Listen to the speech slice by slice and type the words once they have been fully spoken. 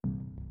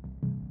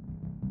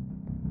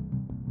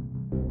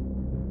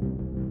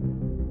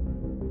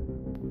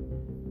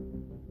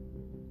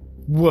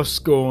What's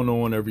going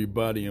on,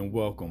 everybody, and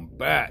welcome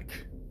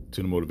back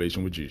to the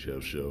Motivation with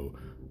G-Chef show.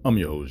 I'm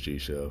your host,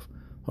 G-Chef.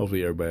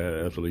 Hopefully everybody had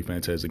an absolutely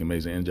fantastic,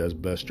 amazing, and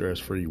just best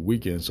stress-free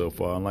weekend so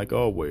far. And like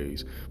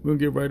always, we're going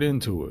to get right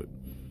into it.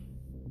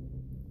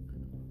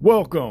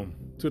 Welcome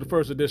to the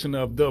first edition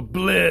of The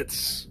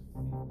Blitz.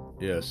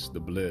 Yes, The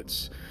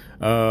Blitz.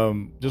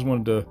 Just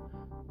wanted to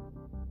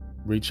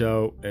reach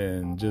out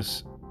and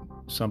just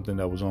something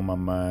that was on my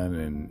mind,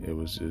 and it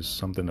was just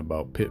something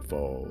about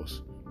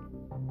pitfalls.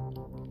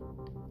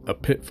 A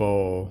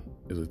pitfall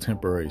is a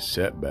temporary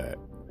setback.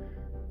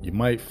 You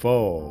might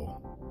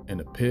fall in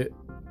a pit,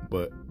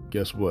 but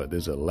guess what?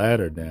 There's a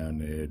ladder down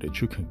there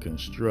that you can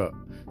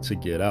construct to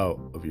get out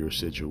of your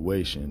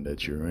situation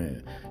that you're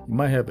in. You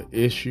might have an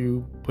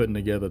issue putting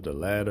together the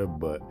ladder,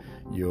 but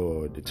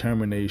your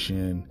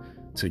determination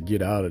to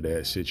get out of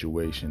that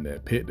situation,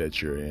 that pit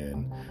that you're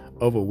in,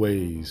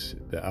 overweighs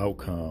the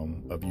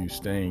outcome of you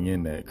staying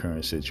in that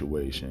current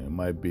situation. It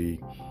might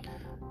be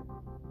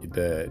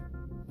that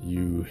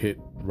you hit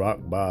rock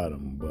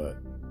bottom, but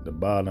the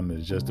bottom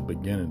is just the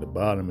beginning. The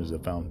bottom is the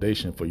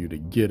foundation for you to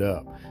get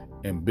up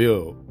and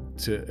build,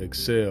 to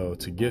excel,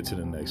 to get to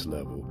the next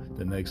level.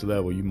 The next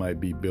level, you might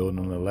be building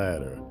a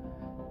ladder.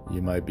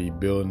 You might be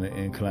building an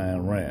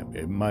incline ramp.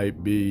 It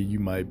might be you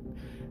might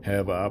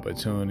have an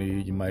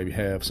opportunity. You might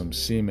have some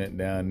cement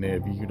down there.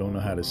 If you don't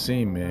know how to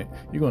cement,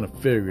 you're going to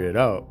figure it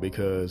out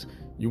because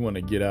you want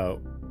to get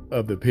out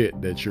of the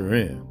pit that you're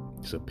in.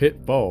 It's a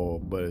pitfall,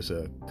 but it's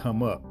a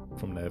come up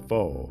from that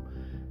fall.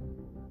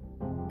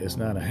 It's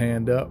not a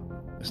hand up,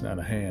 it's not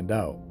a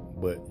handout,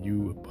 but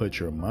you put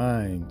your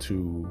mind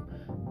to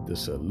the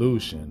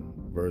solution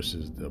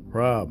versus the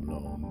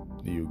problem,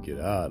 you get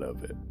out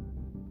of it.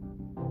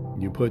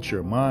 You put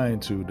your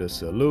mind to the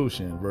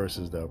solution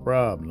versus the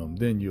problem,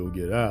 then you'll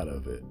get out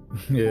of it.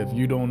 If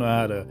you don't know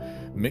how to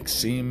mix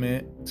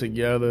cement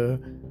together,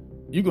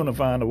 you're going to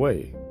find a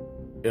way.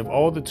 If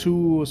all the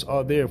tools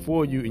are there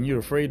for you and you're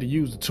afraid to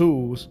use the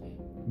tools,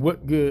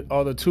 what good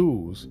are the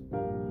tools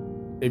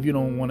if you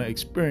don't want to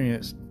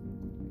experience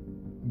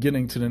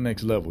getting to the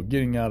next level,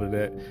 getting out of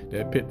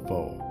that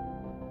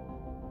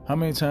pitfall? How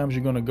many times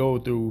you're going to go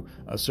through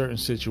a certain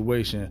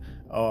situation?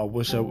 Oh, I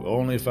wish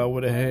if I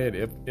would have had,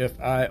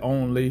 if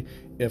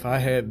I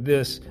had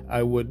this,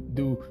 I would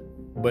do.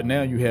 But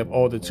now you have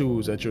all the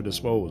tools at your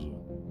disposal.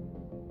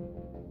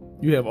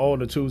 You have all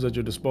the tools at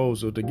your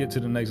disposal to get to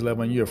the next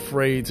level, and you're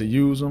afraid to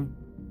use them.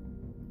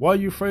 Why are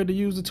you afraid to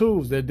use the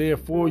tools? They're there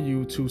for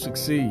you to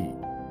succeed.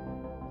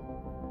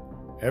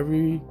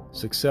 Every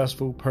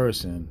successful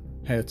person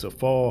had to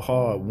fall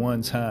hard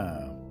one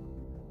time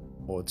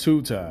or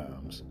two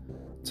times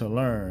to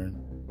learn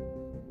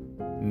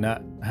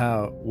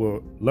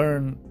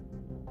learn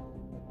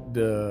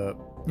the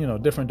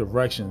different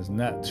directions,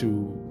 not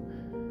to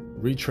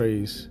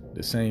retrace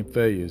the same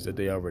failures that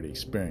they already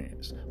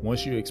experienced.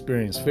 Once you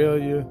experience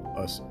failure,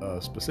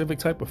 a specific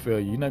type of failure,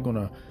 you're not going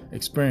to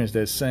experience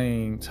that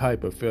same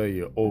type of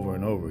failure over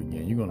and over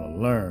again. You're going to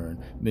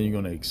learn, then you're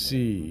going to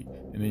exceed,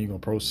 and then you're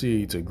going to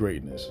proceed to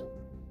greatness.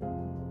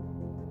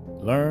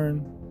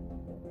 Learn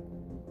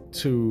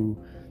to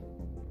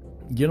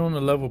get on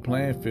the level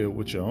playing field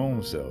with your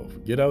own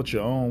self. Get out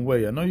your own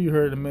way. I know you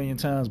heard it a million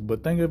times,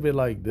 but think of it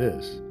like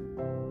this.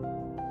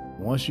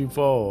 Once you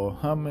fall,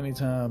 how many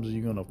times are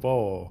you going to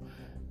fall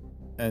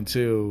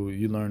until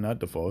you learn not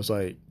to fall? It's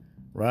like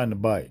riding a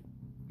bike.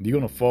 You're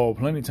going to fall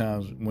plenty of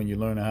times when you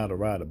learn how to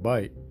ride a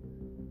bike.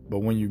 But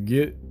when you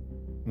get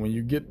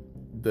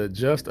the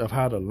gist of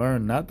how to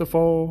learn not to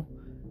fall,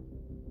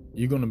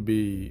 you're going to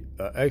be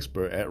an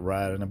expert at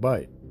riding a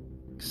bike.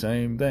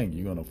 Same thing.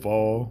 You're going to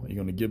fall. You're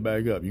going to get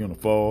back up. You're going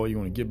to fall. You're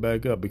going to get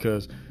back up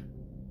because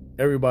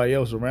everybody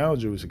else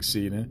around you is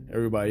succeeding.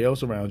 Everybody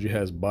else around you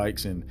has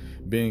bikes and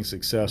being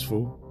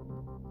successful.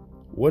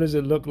 What does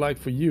it look like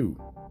for you?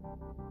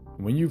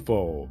 When you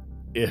fall,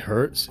 it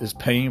hurts. It's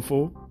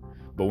painful.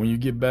 But when you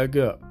get back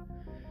up,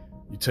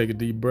 you take a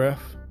deep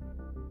breath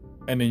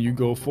and then you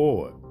go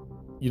forward.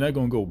 You're not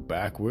going to go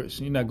backwards.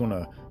 You're not going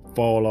to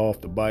fall off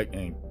the bike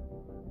and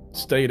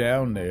stay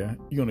down there.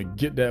 You're going to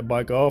get that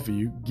bike off of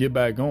you, get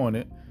back on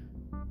it.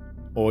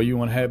 Or you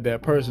want to have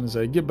that person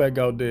say, get back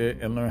out there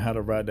and learn how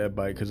to ride that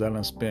bike because I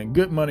done spent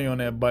good money on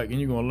that bike and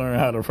you're going to learn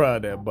how to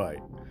ride that bike.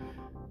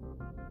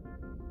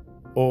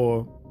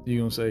 Or you're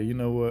going to say, you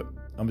know what,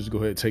 I'm just going to go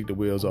ahead and take the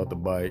wheels off the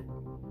bike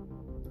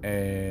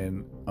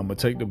and I'm going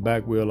to take the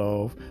back wheel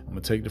off. I'm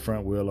going to take the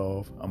front wheel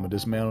off. I'm going to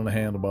dismantle the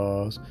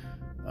handlebars.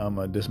 I'm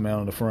going to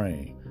dismantle the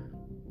frame.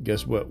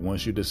 Guess what?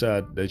 Once you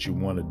decide that you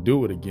want to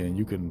do it again,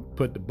 you can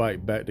put the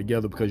bike back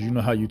together because you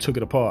know how you took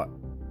it apart.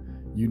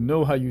 You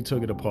know how you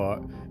took it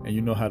apart and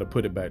you know how to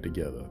put it back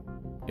together.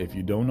 If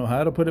you don't know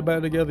how to put it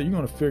back together, you're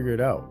going to figure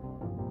it out.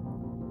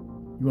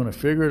 You're going to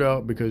figure it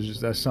out because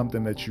that's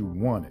something that you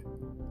wanted.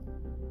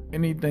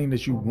 Anything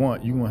that you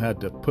want, you're going to have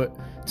to put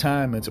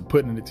time into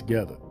putting it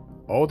together.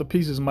 All the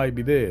pieces might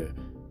be there,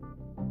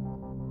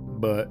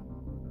 but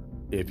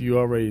if you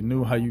already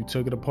knew how you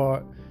took it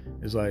apart,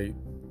 it's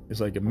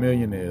like a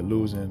millionaire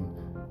losing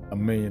 $1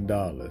 million.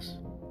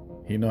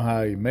 He know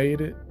how he made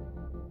it,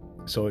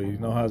 So you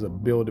know how to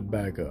build it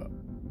back up.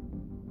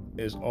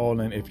 It's all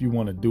in if you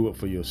want to do it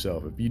for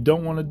yourself. If you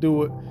don't want to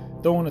do it,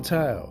 throw in a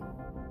towel.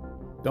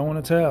 Throw in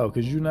a towel,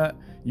 because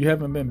you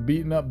haven't been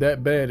beaten up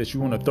that bad that you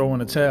want to throw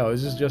in a towel.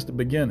 This is just the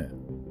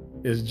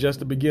beginning. It's just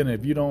the beginning.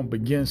 If you don't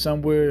begin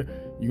somewhere,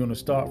 you're going to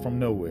start from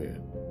nowhere.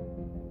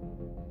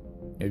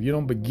 If you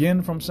don't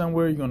begin from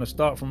somewhere, you're going to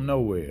start from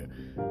nowhere.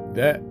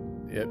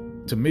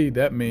 To me,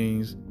 that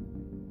means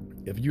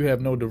if you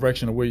have no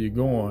direction of where you're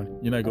going,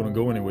 you're not going to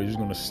go anywhere. You're just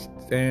going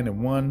to stand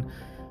in one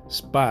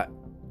spot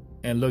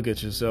and look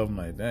at yourself and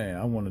like, dang,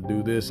 I want to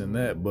do this and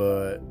that,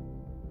 but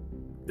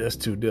that's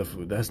too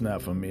difficult. That's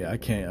not for me. I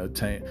can't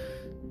attain.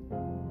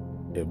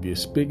 If you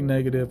speak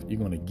negative, you're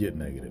going to get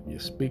negative. You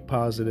speak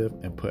positive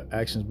and put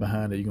actions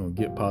behind it, you're going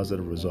to get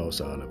positive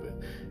results out of it.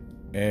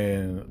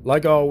 And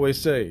like I always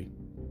say,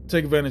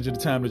 take advantage of the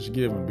time that you're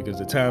given, because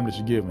the time that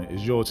you're given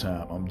is your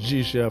time. I'm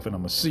G Chef, and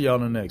I'm going to see y'all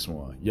in the next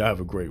one. Y'all have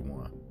a great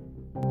one.